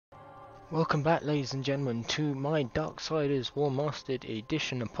Welcome back, ladies and gentlemen, to my Darksiders Warmastered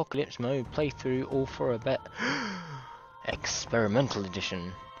Edition Apocalypse Mode playthrough, all for a bet experimental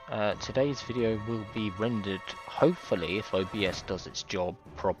edition. Today's video will be rendered, hopefully, if OBS does its job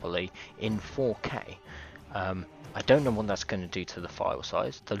properly, in 4K. I don't know what that's going to do to the file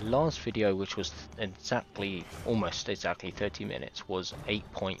size. The last video, which was almost exactly 30 minutes, was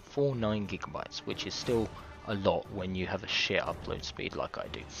 8.49 gigabytes, which is still a lot when you have a shit upload speed like I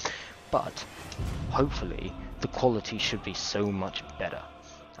do. But hopefully the quality should be so much better,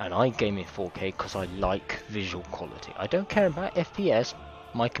 and I game in 4K because I like visual quality. I don't care about FPS.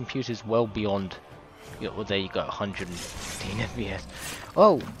 My computer's well beyond, well, there you go, 115 FPS.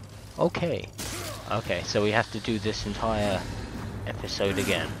 Oh, okay, so we have to do this entire episode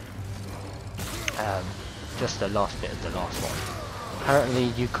again. Just the last bit of the last one. Apparently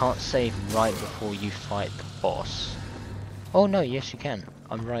you can't save right before you fight the boss. Oh no, yes you can.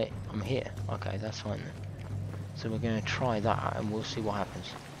 I'm right, I'm here. Okay, that's fine then. So we're going to try that and we'll see what happens.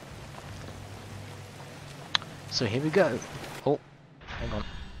 So here we go. Oh, hang on.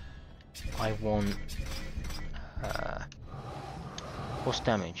 I want... what's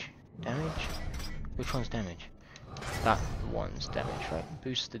damage? Damage? Which one's damage? That one's damage, right?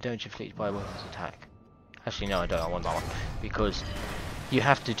 Boost the damage inflicted by a weapon's attack. Actually no, I don't, I want that one. Because you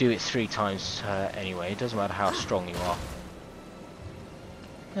have to do it 3 times anyway. It doesn't matter how strong you are.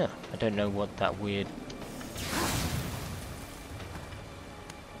 Yeah, I don't know what that weird...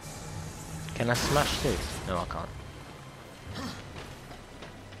 Can I smash through? No, I can't.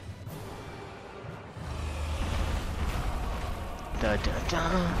 Da da da!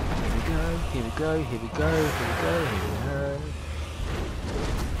 Here we go, here we go, here we go, here we go, here we go.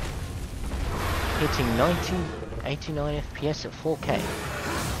 Hitting 89 FPS at 4K.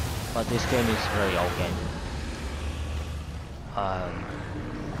 But this game is a very old game.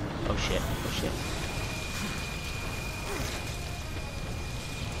 Oh shit, oh shit.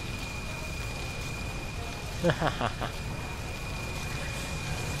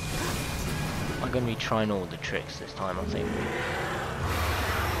 I'm gonna be trying all the tricks this time, I think.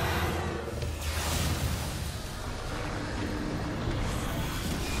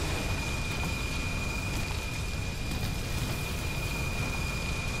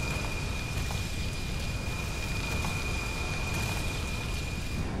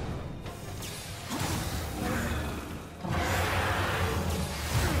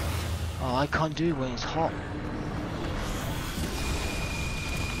 I can't do it when it's hot.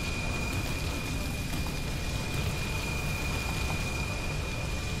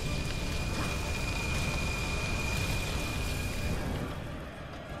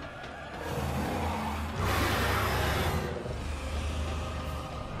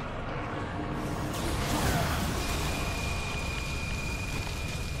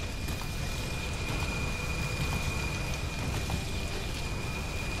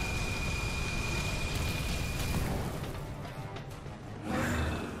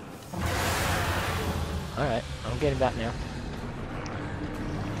 Alright, I'm getting back now.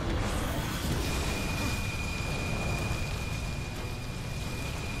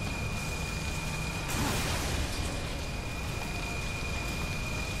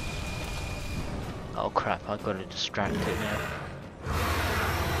 Oh crap, I've got to distract it now.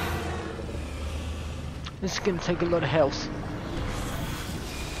 This is going to take a lot of health.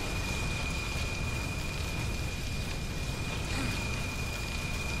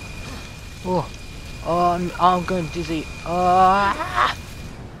 Oh. Oh, I'm going dizzy.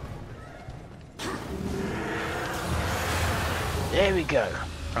 There we go.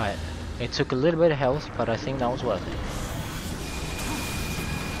 Right. It took a little bit of health, but I think that was worth it.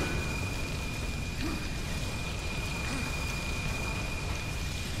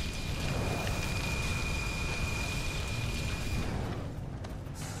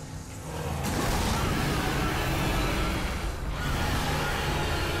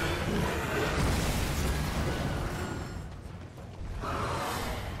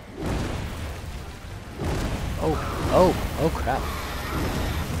 Oh crap.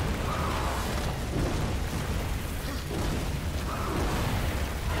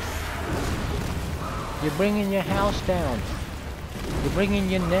 You're bringing your house down. You're bringing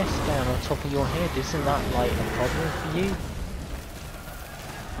your nest down on top of your head. Isn't that like a problem for you?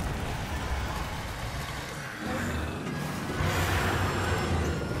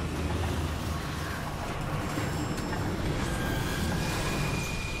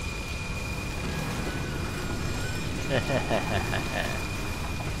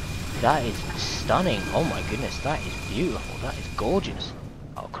 That is stunning. Oh my goodness, that is beautiful. That is gorgeous.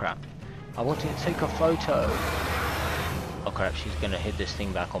 Oh crap. I wanted to take a photo. Oh crap, she's gonna hit this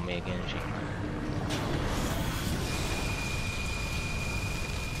thing back on me again, isn't she?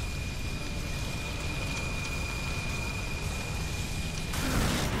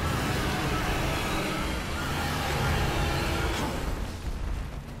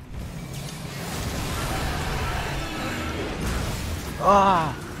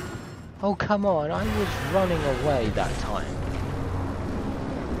 Ah! Oh come on, I was running away that time.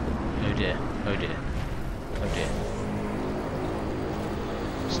 Oh dear, oh dear, oh dear.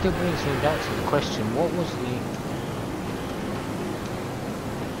 Still brings me back to the question, what was the...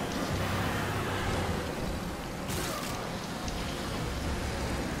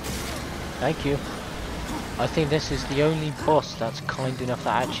 Thank you. I think this is the only boss that's kind enough to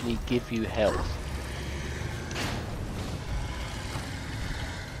actually give you health.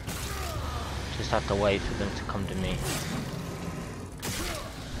 Just have to wait for them to come to me.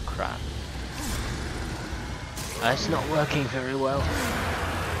 Crap. It's not working very well.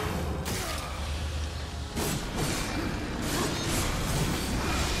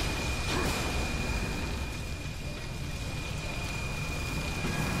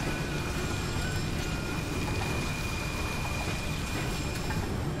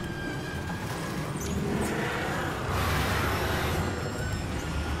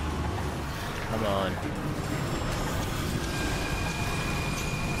 Come on.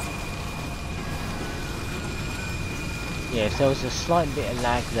 Yeah, if there was a slight bit of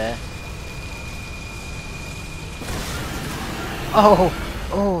lag there. Oh!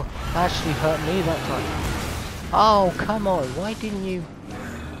 Oh! That actually hurt me that time. Oh, come on. Why didn't you...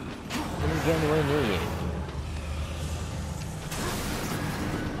 Didn't get anywhere near you.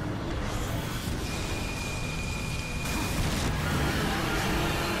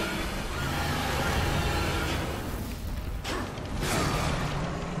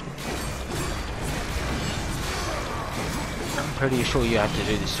 I'm pretty sure you have to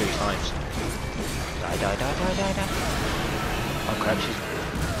do this 3 times. Die, die, die, die, die, die. Oh crap, she's...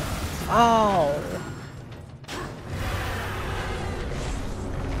 Oh!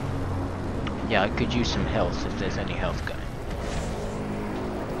 Yeah, I could use some health if there's any health going.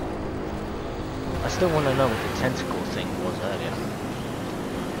 I still want to know what the tentacle thing was earlier.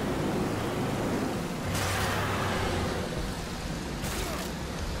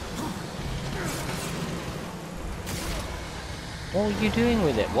 What were you doing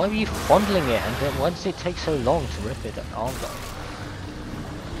with it? Why were you fondling it, and then why does it take so long to rip it off?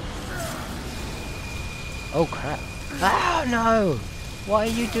 Oh crap. Oh no! Why are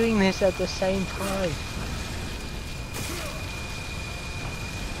you doing this at the same time?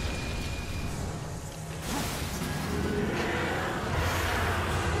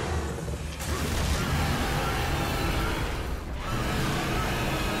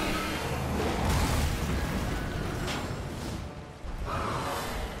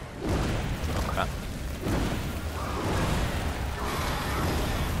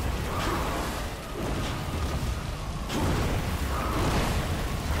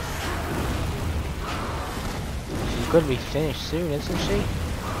 Gonna be finished soon, isn't she?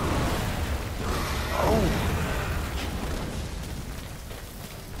 Oh!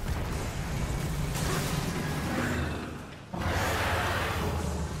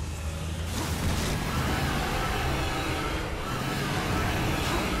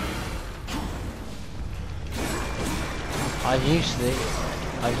 I've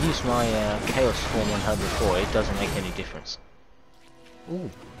used my Chaos Form on her before. It doesn't make any difference. Ooh.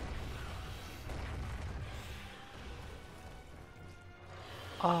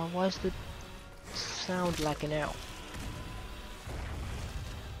 Oh, why is the sound lagging out?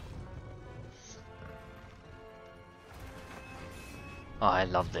 Oh, I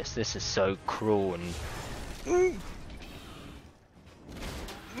love this. This is so cruel and...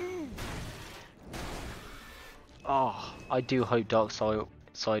 Oh, I do hope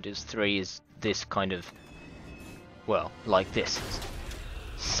Darksiders 3 is this kind of... Well, like this.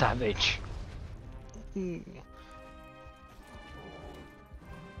 Savage.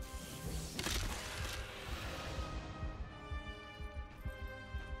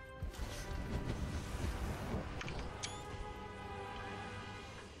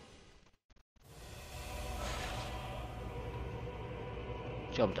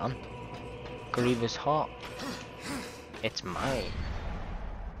 Job done. Griever's heart. It's mine.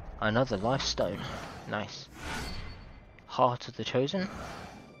 Another life stone. Nice. Heart of the Chosen.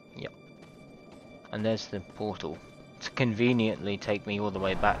 Yep. And there's the portal to conveniently take me all the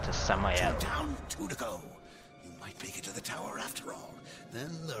way back to Samael. Down, 2 to go. You might make it to the tower after all.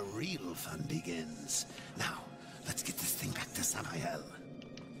 Then the real fun begins. Now, let's get this thing back to Samael.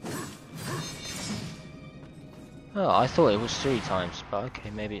 Oh, I thought it was 3 times, but okay,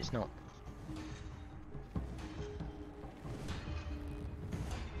 maybe it's not.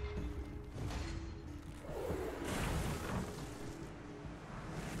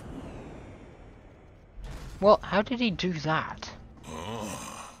 Well, how did he do that?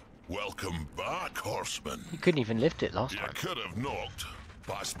 Oh, welcome back, horseman. He couldn't even lift it last You time. could have knocked,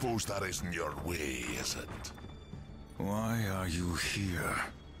 but I suppose that isn't your way, is it? Why are you here?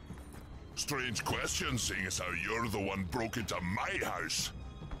 Strange question, seeing as how you're the one broke into my house.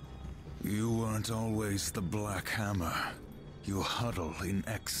 You weren't always the Black Hammer. You huddle in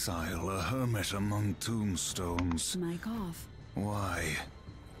exile, a hermit among tombstones. Mic off. Why?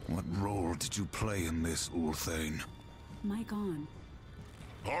 What role did you play in this, Ulthane? Mic on.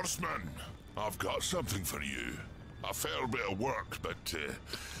 Horseman, I've got something for you. A fair bit of work, but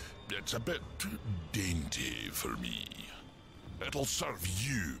it's a bit dainty for me. It'll serve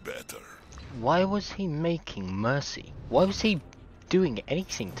you better. Why was he making Mercy? Why was he doing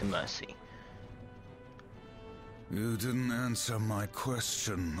anything to Mercy? You didn't answer my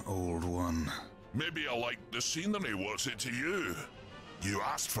question, old one. Maybe I like the scenery, what's it to you? You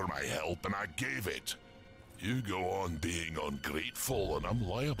asked for my help and I gave it. You go on being ungrateful and I'm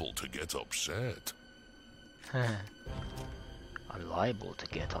liable to get upset. I'm liable to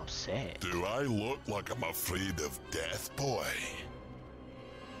get upset. Do I look like I'm afraid of death, boy?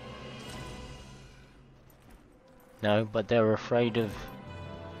 No, but they're afraid of...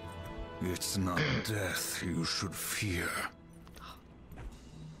 It's not death you should fear.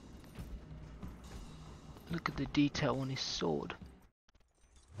 Look at the detail on his sword.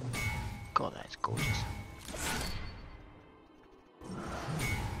 God, that's gorgeous.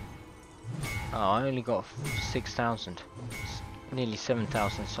 Oh, I only got 6,000. Nearly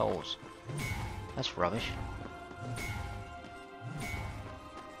 7,000 souls. That's rubbish.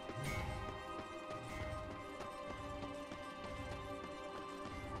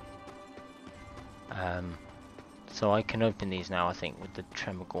 So I can open these now, I think, with the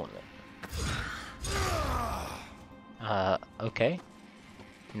Tremor Gauntlet. Okay.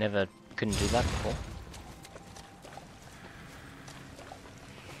 Couldn't do that before.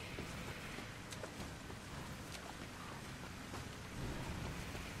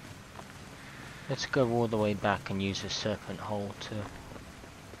 Let's go all the way back and use the Serpent Hole to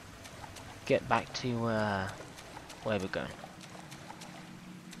get back to where we're going.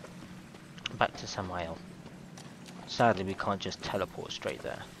 Back to Samael. Sadly, we can't just teleport straight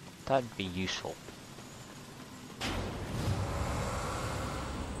there. That'd be useful.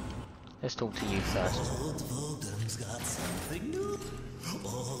 Let's talk to you first. Old Voldem's got something new.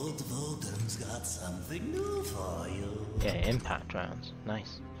 Old Voldem's got something new for you. Yeah, impact rounds.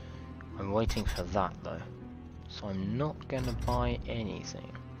 Nice. I'm waiting for that though. So I'm not gonna buy anything.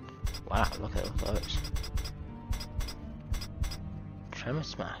 Wow, look at those. Tremor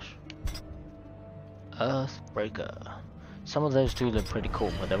Smash. Earthbreaker. Some of those do look pretty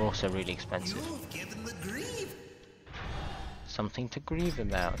cool, but they're also really expensive. You've given the grieve. Something to grieve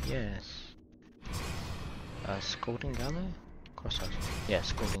about, yes. Scalding Gallow? Crossroads. Yeah,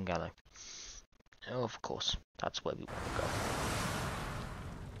 Scalding Gallow. Oh, of course, that's where we want to go.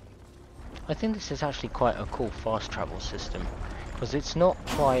 I think this is actually quite a cool fast travel system, because it's not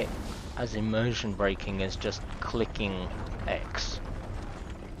quite as immersion breaking as just clicking X.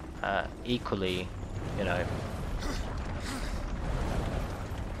 Equally, you know,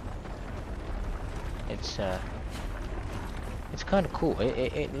 it's kind of cool.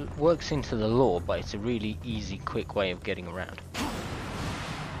 It works into the lore, but it's a really easy, quick way of getting around.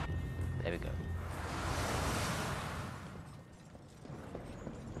 There we go.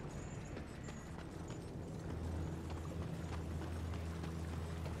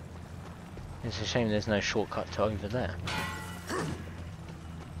 It's a shame there's no shortcut to over there.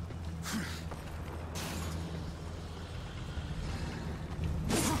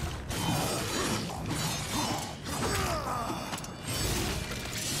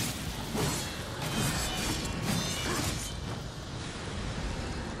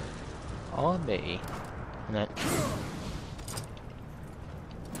 RB, and then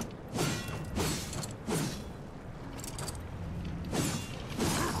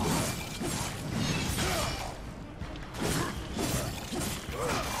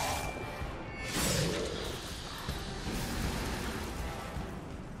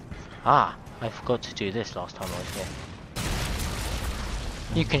ah, I forgot to do this last time I was here.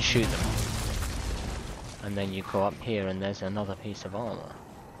 You can shoot them, and then you go up here and there's another piece of armor.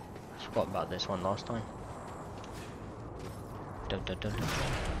 I forgot about this one last time. Dun, dun, dun, dun.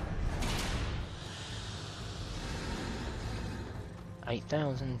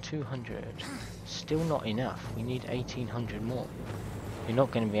 8,200. Still not enough. We need 1800 more. You're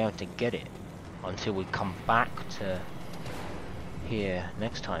not going to be able to get it until we come back to here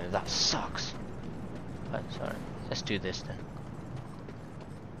next time. That sucks. But sorry, let's do this then.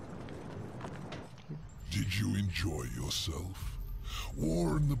 Did you enjoy yourself?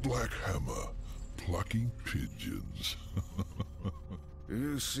 War in the Black Hammer, plucking pigeons.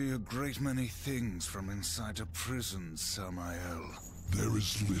 You see a great many things from inside a prison, Samael. There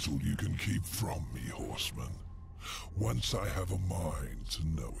is little you can keep from me, horseman. Once I have a mind to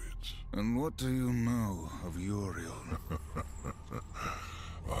know it. And what do you know of Uriel?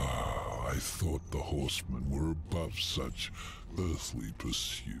 I thought the horsemen were above such earthly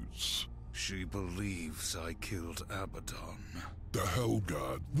pursuits. She believes I killed Abaddon. The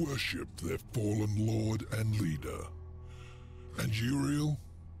Hellguard worshipped their fallen lord and leader. And Uriel?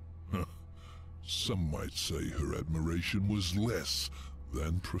 Some might say her admiration was less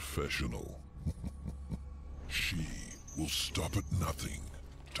than professional. She will stop at nothing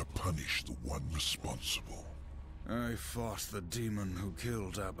to punish the one responsible. I fought the demon who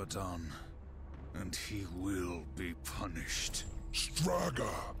killed Abaddon, and he will be punished. Straga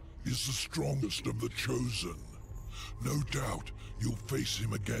is the strongest of the Chosen. No doubt you'll face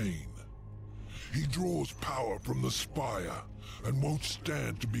him again. He draws power from the Spire and won't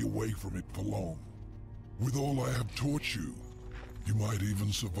stand to be away from it for long. With all I have taught you, you might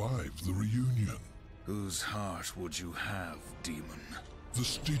even survive the reunion. Whose heart would you have, demon? The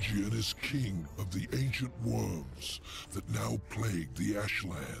Stygian is king of the ancient worms that now plague the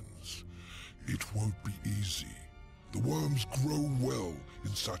Ashlands. It won't be easy. The worms grow well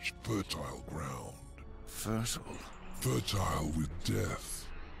in such fertile ground. Fertile? Fertile with death,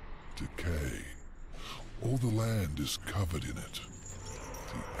 decay. All the land is covered in it.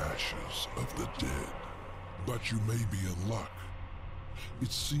 The ashes of the dead. But you may be in luck.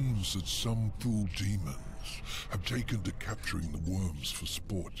 It seems that some fool demons have taken to capturing the worms for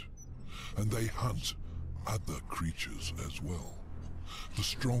sport, and they hunt other creatures as well. The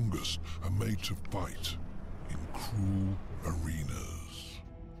strongest are made to fight in cruel arenas.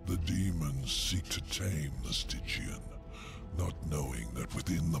 The demons seek to tame the Stygian, not knowing that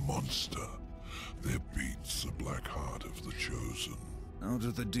within the monster there beats the black heart of the Chosen. How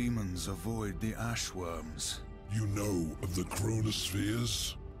do the demons avoid the ashworms? You know of the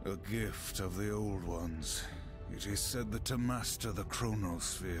chronospheres? A gift of the old ones. It is said that to master the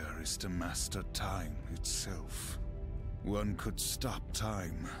chronosphere is to master time itself. One could stop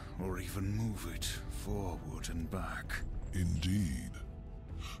time, or even move it forward and back. Indeed.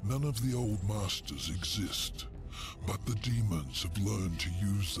 None of the old masters exist, but the demons have learned to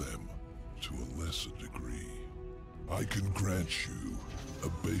use them to a lesser degree. I can grant you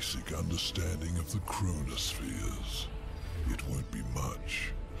a basic understanding of the chronospheres. It won't be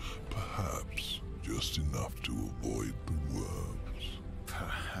much, perhaps just enough to avoid the worms.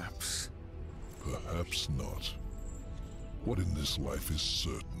 Perhaps. Perhaps not. What in this life is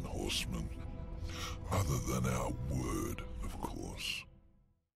certain, horseman? Other than our word, of course.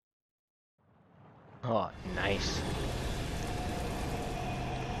 Oh, nice.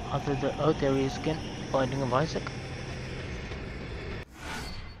 Other than... oh, there he is again. Binding of Isaac.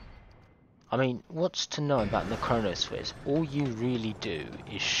 I mean, what's to know about the chronospheres? All you really do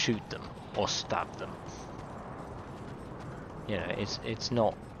is shoot them or stab them. You know, it's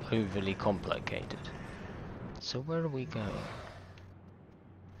not overly complicated. So where are we going?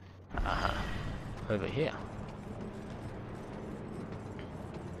 Over here.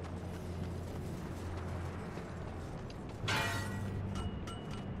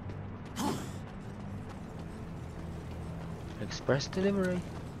 Express delivery.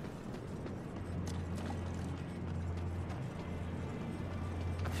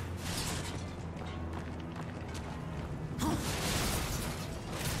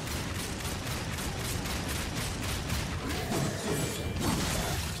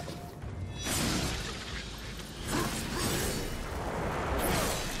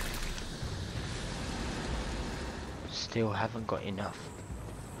 Still haven't got enough.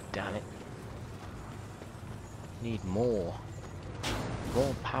 Damn it. Need more.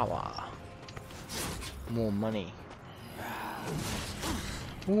 More power. More money.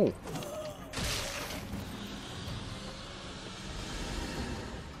 Ooh.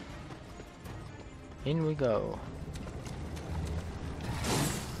 In we go.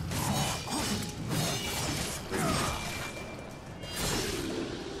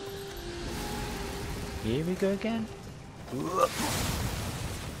 Here we go again.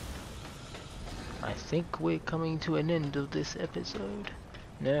 I think we're coming to an end of this episode.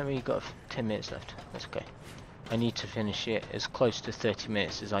 No, we've got 10 minutes left. That's okay. I need to finish it as close to 30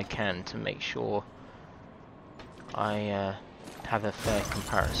 minutes as I can to make sure I have a fair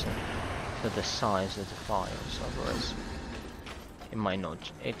comparison for the size of the files, otherwise it might not,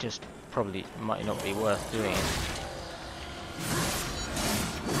 it just probably might not be worth doing it.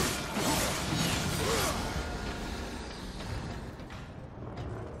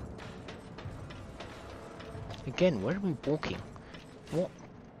 Again, where are we walking? What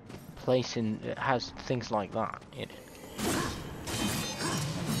place in it has things like that in it?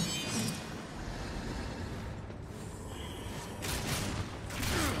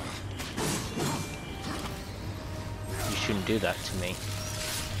 You shouldn't do that to me.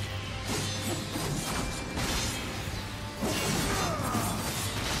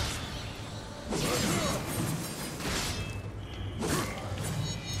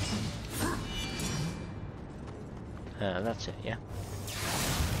 That's it, yeah.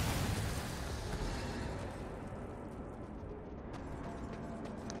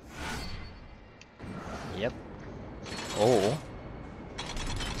 Yep. Or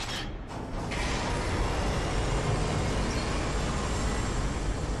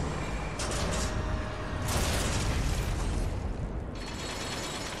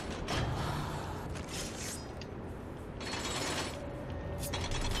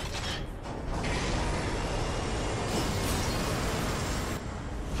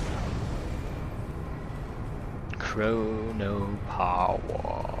chrono power.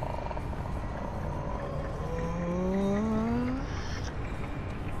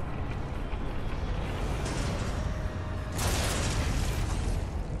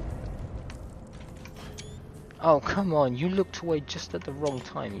 Oh, come on, you looked away just at the wrong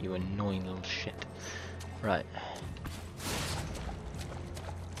time, you annoying little shit. Right.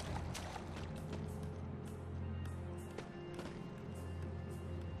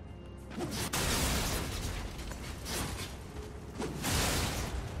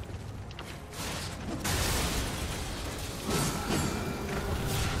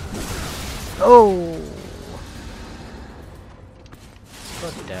 Oh!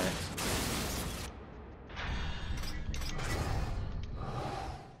 God damn it.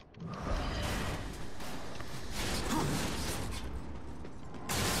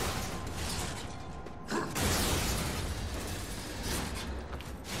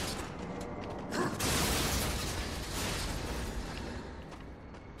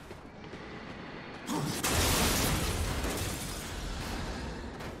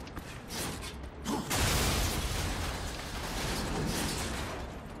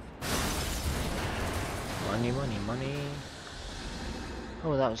 Money, money, money.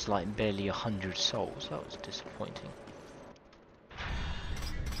 Oh, that was like barely 100 souls. That was disappointing.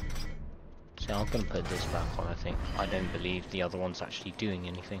 So I'm gonna put this back on, I think. I don't believe the other one's actually doing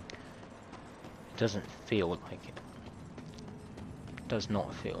anything. It doesn't feel like it. It does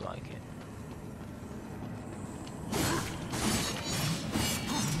not feel like it.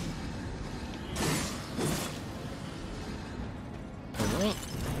 Alright.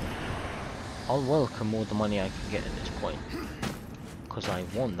 I'll welcome all the money I can get at this point, because I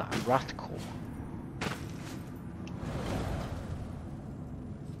want that rat core.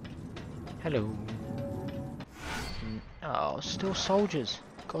 Hello. Oh, still soldiers.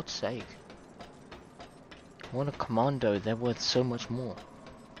 God's sake. I want a commando, they're worth so much more.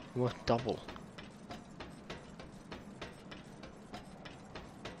 Worth double.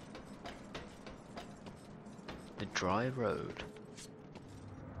 The dry road.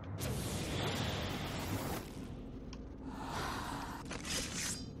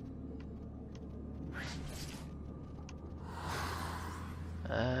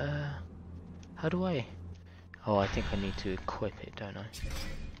 How do I? Oh, I think I need to equip it, don't I?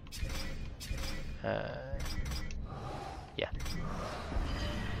 Yeah.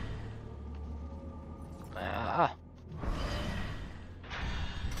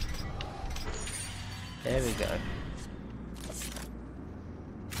 There we go.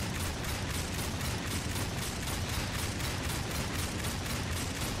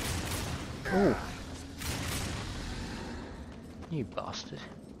 Ooh. You bastard.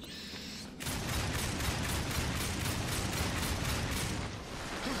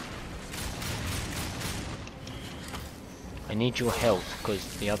 I need your health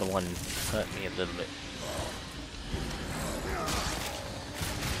because the other one hurt me a little bit.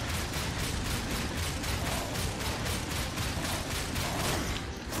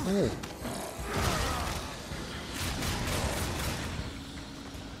 Ooh.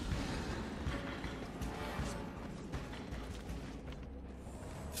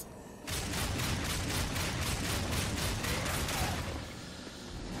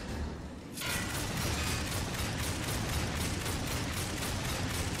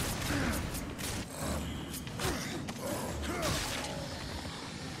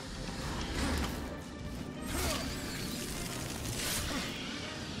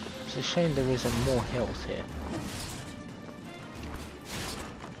 It's a shame there isn't more health here.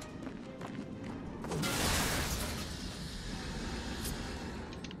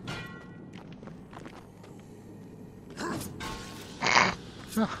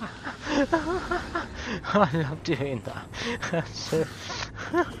 I love doing that. So,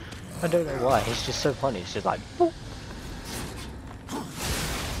 I don't know why, it's just so funny, it's just like boop.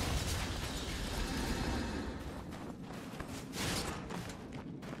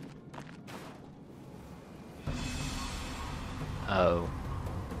 Oh.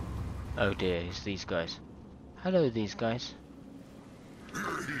 Oh dear, it's these guys. Hello, these guys.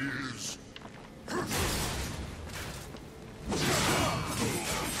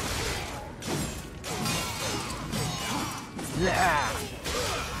 Yeah.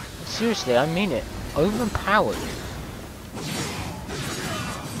 Seriously, I mean it. Overpowered.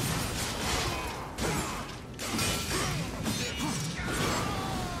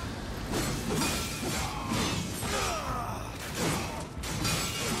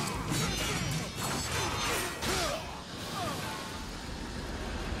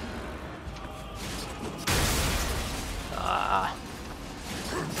 Ah.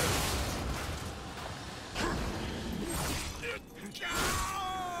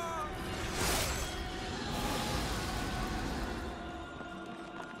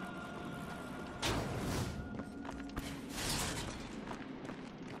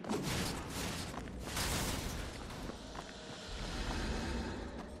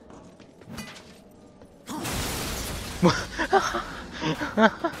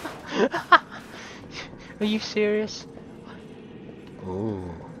 Are you serious?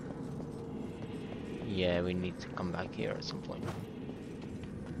 Ooh. Yeah, we need to come back here at some point.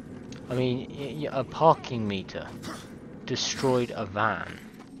 I mean, a parking meter destroyed a van.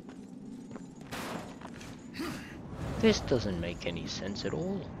 This doesn't make any sense at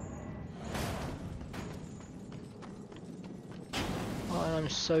all. Oh, and I'm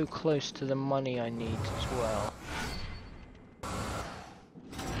so close to the money I need as well.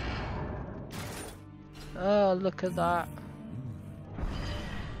 Oh, look at that.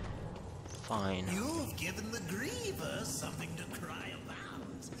 Fine. You've given the Griever something to cry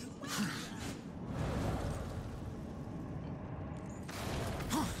about.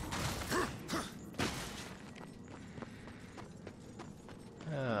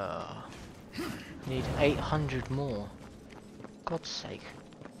 Oh. Need 800 more. God's sake.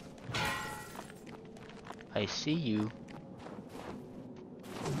 I see you.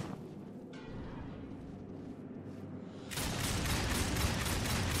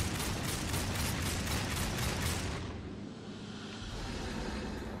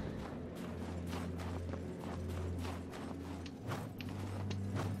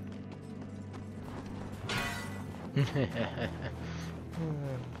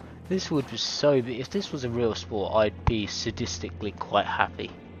 This would be so if this was a real sport, I'd be sadistically quite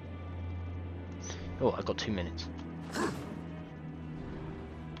happy. Oh, I got 2 minutes.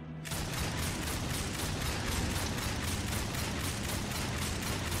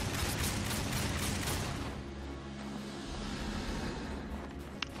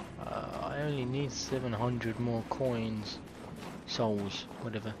 I only need 700 more coins, souls,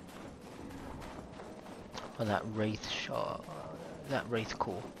 whatever. Oh, that wraith shot, that wraith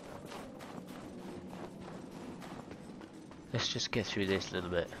core. Let's just get through this a little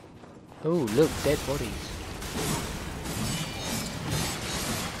bit. Oh, look, dead bodies.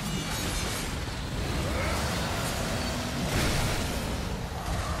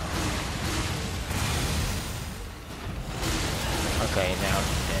 Okay, now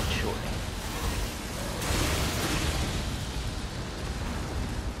it's dead shortly.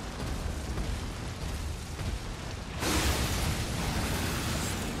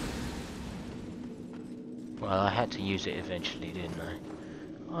 Well, I had to use it eventually, didn't I?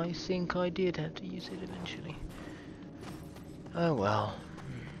 I think I did have to use it eventually. Oh well.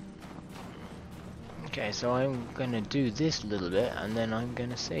 Okay, so I'm gonna do this little bit and then I'm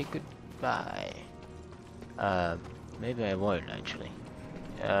gonna say goodbye. Maybe I won't actually.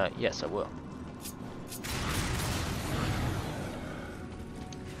 Yes I will.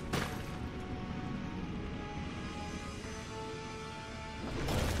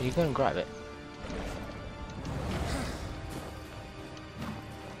 Are you gonna grab it?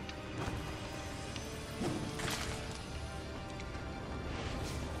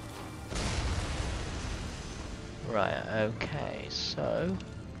 Right, okay, so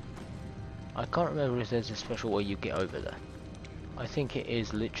I can't remember if there's a special way you get over there. I think it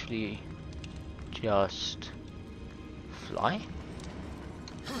is literally just fly?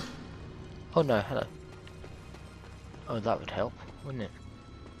 Oh no, hello. Oh, that would help, wouldn't it?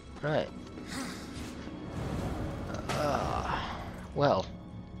 Right. Well,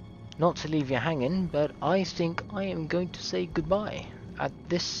 not to leave you hanging, but I think I am going to say goodbye at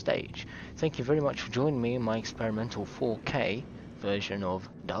this stage. Thank you very much for joining me in my experimental 4K version of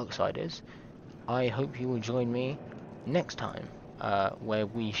Darksiders. I hope you will join me next time, where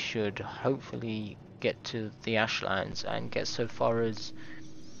we should hopefully get to the Ashlands and get so far as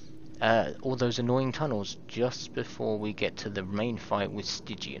all those annoying tunnels just before we get to the main fight with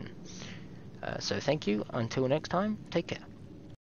Stygian. So thank you, until next time, take care.